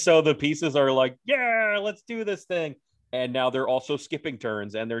 And so the pieces are like, yeah, let's do this thing. And now they're also skipping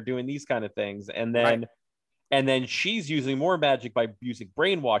turns and they're doing these kind of things. And then she's using more magic by using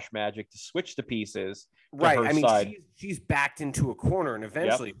brainwash magic to switch the pieces. Right. I mean, she's backed into a corner, and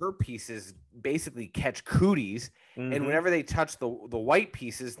eventually her pieces basically catch cooties. And whenever they touch the white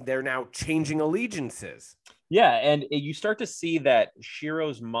pieces, they're now changing allegiances. Yeah. And you start to see that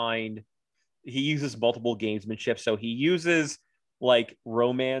Shiro's mind, he uses multiple gamesmanship. So he uses like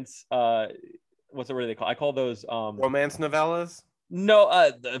romance. What's the word they call? I call those romance novellas.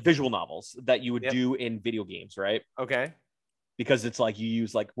 No, the visual novels that you would do in video games, right? Okay. Because it's like you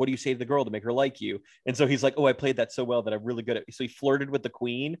use like, what do you say to the girl to make her like you? And so he's like, oh, I played that so well that I'm really good at it. So he flirted with the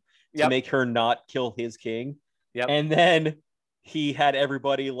queen to make her not kill his king. And then he had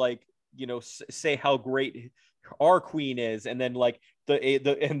everybody like, say how great our queen is. And then like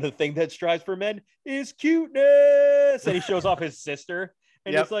the thing that strives for men is cuteness. And he shows off his sister.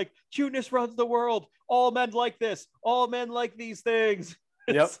 And it's like, cuteness runs the world. All men like this. All men like these things.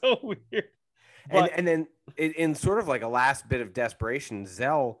 It's so weird. But, and then in sort of like a last bit of desperation,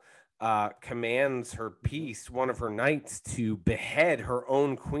 Zell commands her piece, one of her knights, to behead her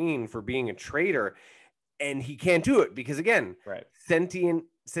own queen for being a traitor. And he can't do it because, again,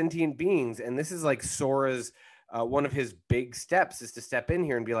 sentient beings. And this is like Sora's, one of his big steps is to step in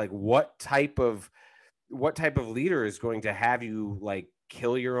here and be like, what type of leader is going to have you like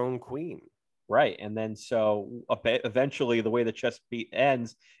kill your own queen? Right. And then so eventually the way the chess beat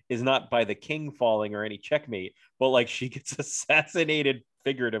ends is not by the king falling or any checkmate, but like she gets assassinated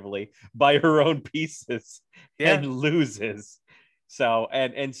figuratively by her own pieces and loses. So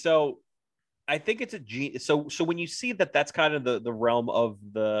and so I think it's so when you see that that's kind of the realm of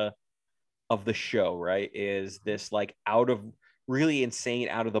the show, right? Is this like really insane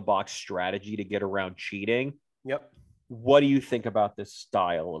out of the box strategy to get around cheating? Yep. What do you think about this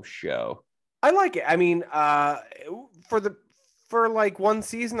style of show? I like it. I mean, for like one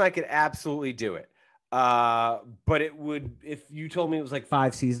season, I could absolutely do it. But it would, if you told me it was like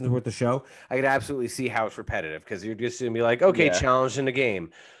 5 seasons worth of show, I could absolutely see how it's repetitive because you're just gonna be like, okay, challenged in the game.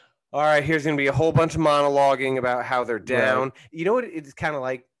 All right, here's gonna be a whole bunch of monologuing about how they're down. Right. You know what? It's kind of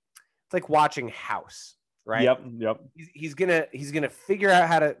like it's like watching House, right? Yep. He's gonna figure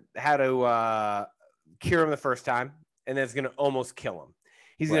out how to cure him the first time, and then it's gonna almost kill him.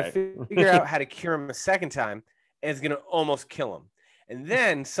 He's going to figure out how to cure him a second time, and it's going to almost kill him. And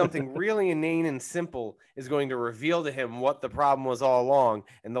then something really inane and simple is going to reveal to him what the problem was all along,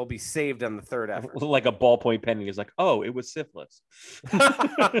 and they'll be saved on the third effort. Like a ballpoint pen. He's like, oh, it was syphilis.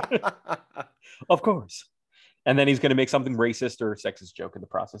 Of course. And then he's going to make something racist or sexist joke in the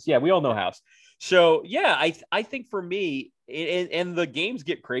process. Yeah, we all know House. So, yeah, I think for me, and the games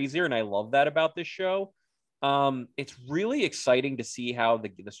get crazier, and I love that about this show. It's really exciting to see how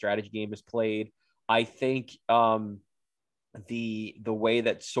the strategy game is played. I think the way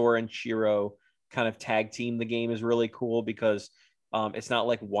that Sora and Shiro kind of tag team the game is really cool because It's not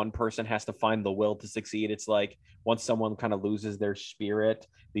like one person has to find the will to succeed. It's like once someone kind of loses their spirit,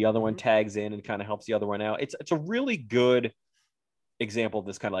 the other one tags in and kind of helps the other one out. It's a really good example of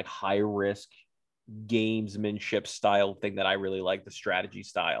this kind of like high risk gamesmanship style thing that I really like, the strategy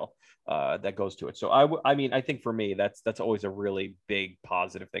style that goes to it. So I mean, I think for me, that's always a really big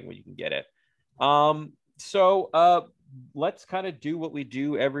positive thing when you can get it. So let's kind of do what we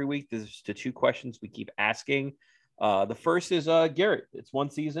do every week. There's the 2 questions we keep asking. The first is Garrett. It's 1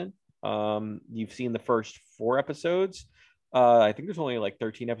 season. You've seen the first 4 episodes. I think there's only like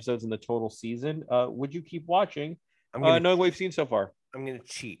 13 episodes in the total season. Would you keep watching? Knowing what we've seen so far. I'm going to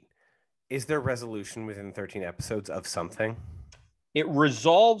cheat. Is there resolution within 13 episodes of something? It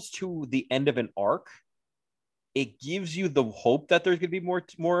resolves to the end of an arc. It gives you the hope that there's going to be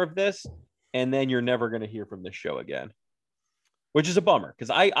more of this, and then you're never going to hear from this show again, which is a bummer because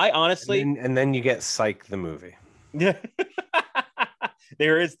I honestly and then you get Psych the movie. Yeah.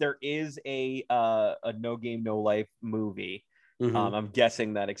 there is a No Game No Life movie. I'm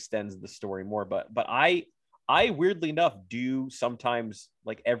guessing that extends the story more, but I weirdly enough do sometimes,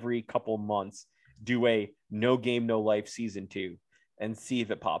 like every couple months, do a No Game No Life season 2 and see if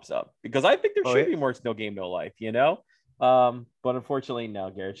it pops up, because I think there should be more No Game No Life, you know. But unfortunately, no,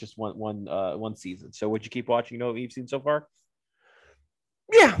 Garrett, it's just one season. So would you keep watching? You know what you've seen so far?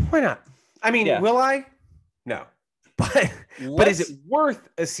 Yeah, why not? I mean, will I? No. But is it worth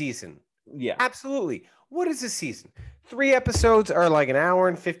a season? Yeah, absolutely. What is a season? 3 episodes are like an hour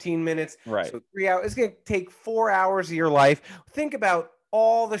and 15 minutes. Right. So 3 hours. It's going to take 4 hours of your life. Think about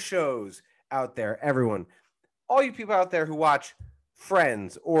all the shows out there, everyone, all you people out there who watch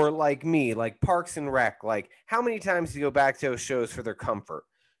Friends, or like me, like Parks and Rec. Like, how many times do you go back to those shows for their comfort?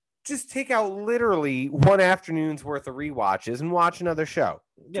 Just take out literally 1 afternoon's worth of rewatches and watch another show.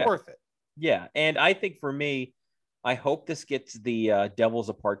 It's worth it. Yeah, and I think for me, I hope this gets the Devil's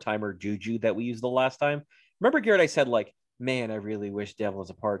a Part-Timer juju that we used the last time. Remember, Garrett, I said, like, man, I really wish Devil's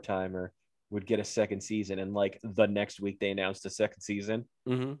a Part-Timer would get a 2nd season. And, like, the next week they announced a 2nd season.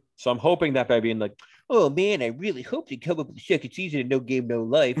 So I'm hoping that by being like, oh, man, I really hope they come up with a 2nd season of No Game, No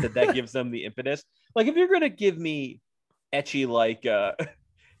Life, that gives them the impetus. Like, if you're going to give me etchy,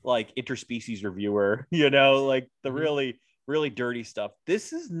 like interspecies reviewer, you know, like the really dirty stuff,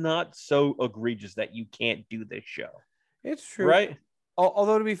 this is not so egregious that you can't do this show. It's true, right?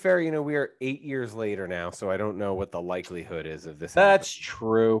 Although, to be fair, you know, we are 8 years later now, so I don't know what the likelihood is of this. That's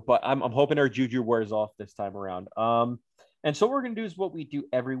true, but I'm hoping our juju wears off this time around. And so what we're going to do is what we do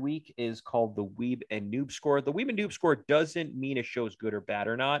every week is called the Weeb and Noob Score. The Weeb and Noob Score doesn't mean a show is good or bad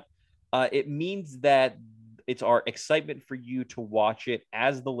or not. It means that it's our excitement for you to watch it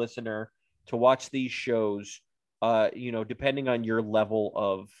as the listener, to watch these shows, you know, depending on your level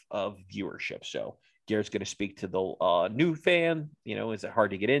of viewership. So Garrett's going to speak to the new fan. You know, is it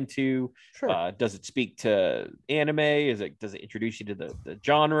hard to get into? Sure. Does it speak to anime? Does it introduce you to the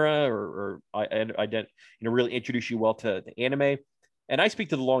genre, or really introduce you well to the anime? And I speak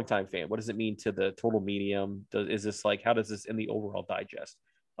to the longtime fan. What does it mean to the total medium? Is this like, how does this in the overall digest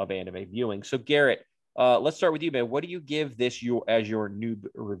of anime viewing? So Garrett, let's start with you, man. What do you give this as your noob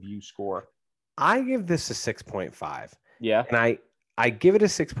review score? I give this a 6.5. Yeah. And I give it a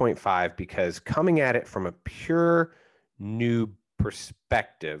 6.5 because coming at it from a pure noob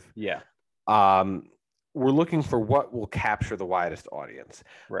perspective, we're looking for what will capture the widest audience.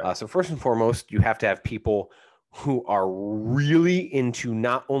 Right. So first and foremost, you have to have people who are really into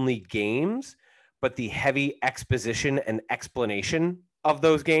not only games, but the heavy exposition and explanation of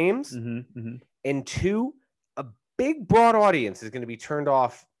those games. And 2, a big, broad audience is going to be turned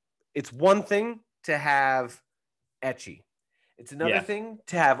off. It's one thing to have ecchi. It's another thing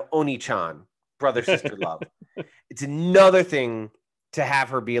to have Oni-chan, brother-sister love. It's another thing to have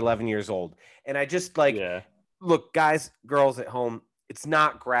her be 11 years old. And I just look, guys, girls at home, it's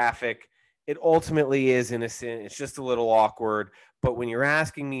not graphic. It ultimately is innocent. It's just a little awkward. But when you're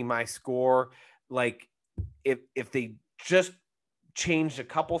asking me my score, like if they just changed a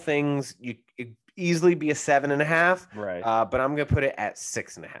couple things, it'd easily be a 7.5. Right. But I'm going to put it at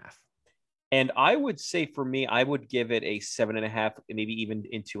 6.5. And I would say for me, I would give it a 7.5, maybe even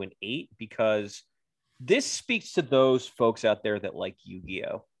into an 8, because this speaks to those folks out there that like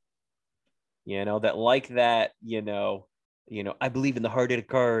Yu-Gi-Oh, you know, that like that, you know, I believe in the hard-hitted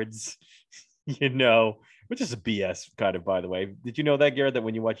cards, you know, which is a BS kind of, by the way. Did you know that, Garrett, that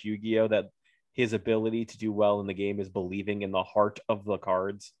when you watch Yu-Gi-Oh, that his ability to do well in the game is believing in the heart of the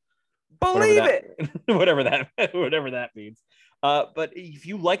cards? Whatever that means. But if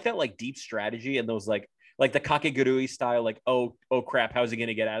you like that, like deep strategy and those like like the Kakegurui style, like, oh crap, how's he going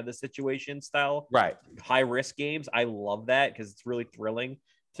to get out of this situation style? Right. High risk games. I love that because it's really thrilling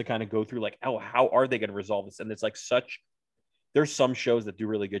to kind of go through like, oh, how are they going to resolve this? And it's like there's some shows that do a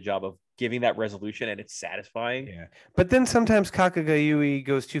really good job of giving that resolution, and it's satisfying. Yeah. But then sometimes Kakegurui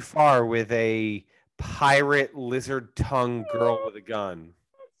goes too far with a pirate lizard tongue girl with a gun.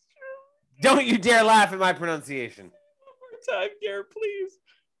 Don't you dare laugh at my pronunciation. One more time, Garrett, please.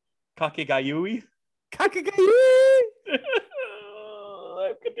 Kakegurui. Kakegurui.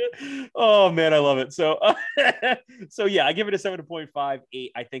 Oh man, I love it. So yeah, I give it a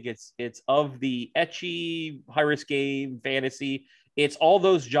 7.58. I think it's of the ecchi, high risk game, fantasy. It's all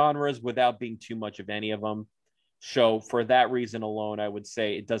those genres without being too much of any of them. So for that reason alone, I would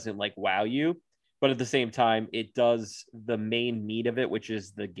say it doesn't like wow you, but at the same time, it does the main meat of it, which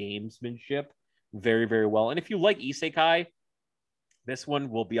is the gamesmanship, very, very well. And if you like isekai, this one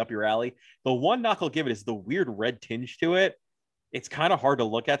will be up your alley. The one knock I'll give it is the weird red tinge to it. It's kind of hard to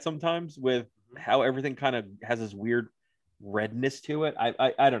look at sometimes with how everything kind of has this weird redness to it.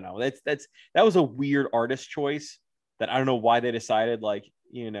 I don't know. That was a weird artist choice that I don't know why they decided, like,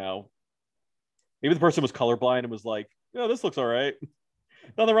 you know, maybe the person was colorblind and was like, oh, this looks all right.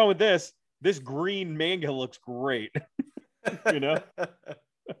 Nothing wrong with this. This green manga looks great. You know?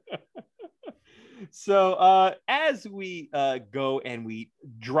 So as we go and we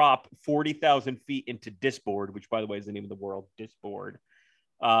drop 40,000 feet into Disboard, which, by the way, is the name of the world, Disboard.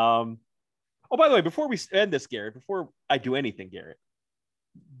 Oh, by the way, before we end this, Garrett, before I do anything, Garrett,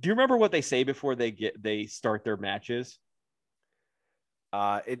 do you remember what they say before they start their matches?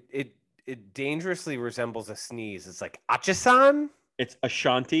 It dangerously resembles a sneeze. It's like Acha-san. It's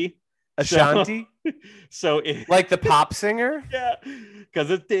Ashanti. Ashanti. So like the pop singer. Yeah, because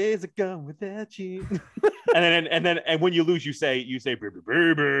the days are gone without you. and then when you lose, you say baby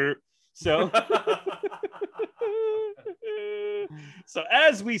baby. So so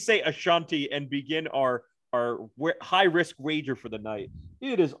as we say Ashanti and begin our high risk wager for the night,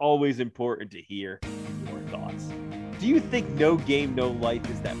 it is always important to hear your thoughts. Do you think No Game No Life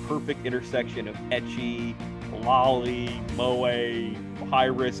is that perfect intersection of ecchi, lolly, moe, high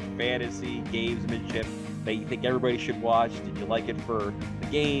risk fantasy, gamesmanship that you think everybody should watch? Did you like it for the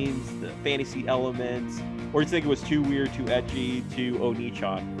games, the fantasy elements, or do you think it was too weird, too ecchi, too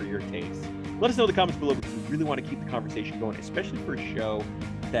Oni-chan for your taste? Let us know in the comments below, because we really want to keep the conversation going, especially for a show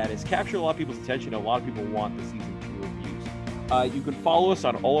that has captured a lot of people's attention. A lot of people want the season 2 reviews. You can follow us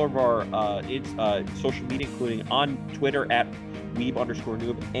on all of our social media, including on Twitter at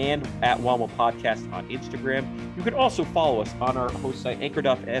Weeb_noob and at Wamo Podcast on Instagram. You can also follow us on our host site,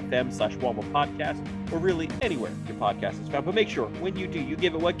 anchor.fm/Wamo Podcast, or really anywhere your podcast is found. But make sure when you do, you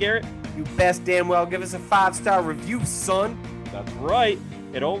give it what, Garrett? You best damn well give us a 5-star review, son. That's right.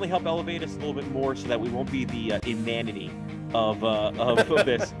 It'll only help elevate us a little bit more so that we won't be the inanity of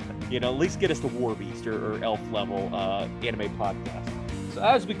this. You know, at least get us to War Beast or Elf level anime podcast. So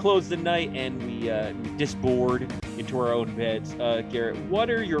as we close the night and we disboard into our own beds, Garrett, what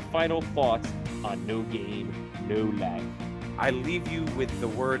are your final thoughts on No Game, No Life? I leave you with the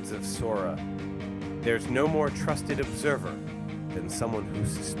words of Sora. There's no more trusted observer than someone who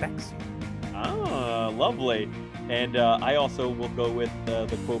suspects you. Ah, lovely. And I also will go with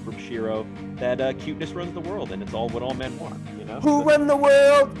the quote from Shiro that cuteness runs the world, and it's all what all men want. You know? Who run the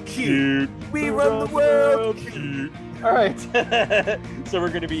world? Cute. We run the world. Cute. All right. So we're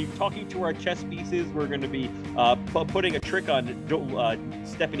going to be talking to our chess pieces. We're going to be putting a trick on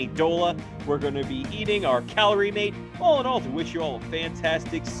Stephanie Dola. We're going to be eating our calorie mate. All in all, to wish you all a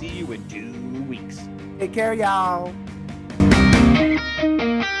fantastic see you in 2 weeks. Take care, y'all.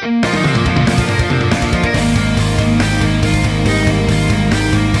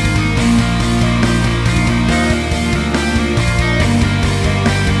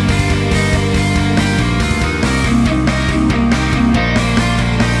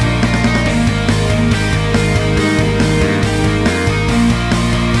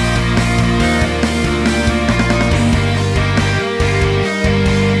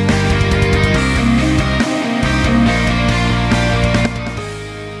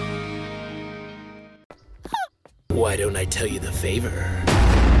 Why don't I tell you the favor?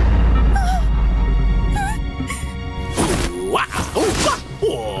 Wow!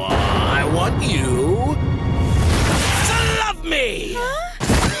 I want you to love me!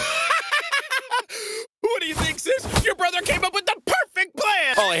 What do you think, sis? Your brother came up with the perfect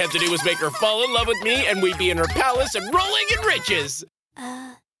plan! All I had to do was make her fall in love with me, and we'd be in her palace and rolling in riches!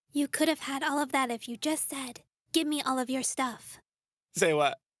 You could have had all of that if you just said, give me all of your stuff. Say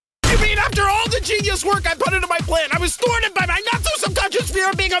what? You mean after all the genius work I put into my plan, I was thwarted by my not-so-subconscious fear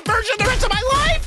of being a virgin the rest of my life?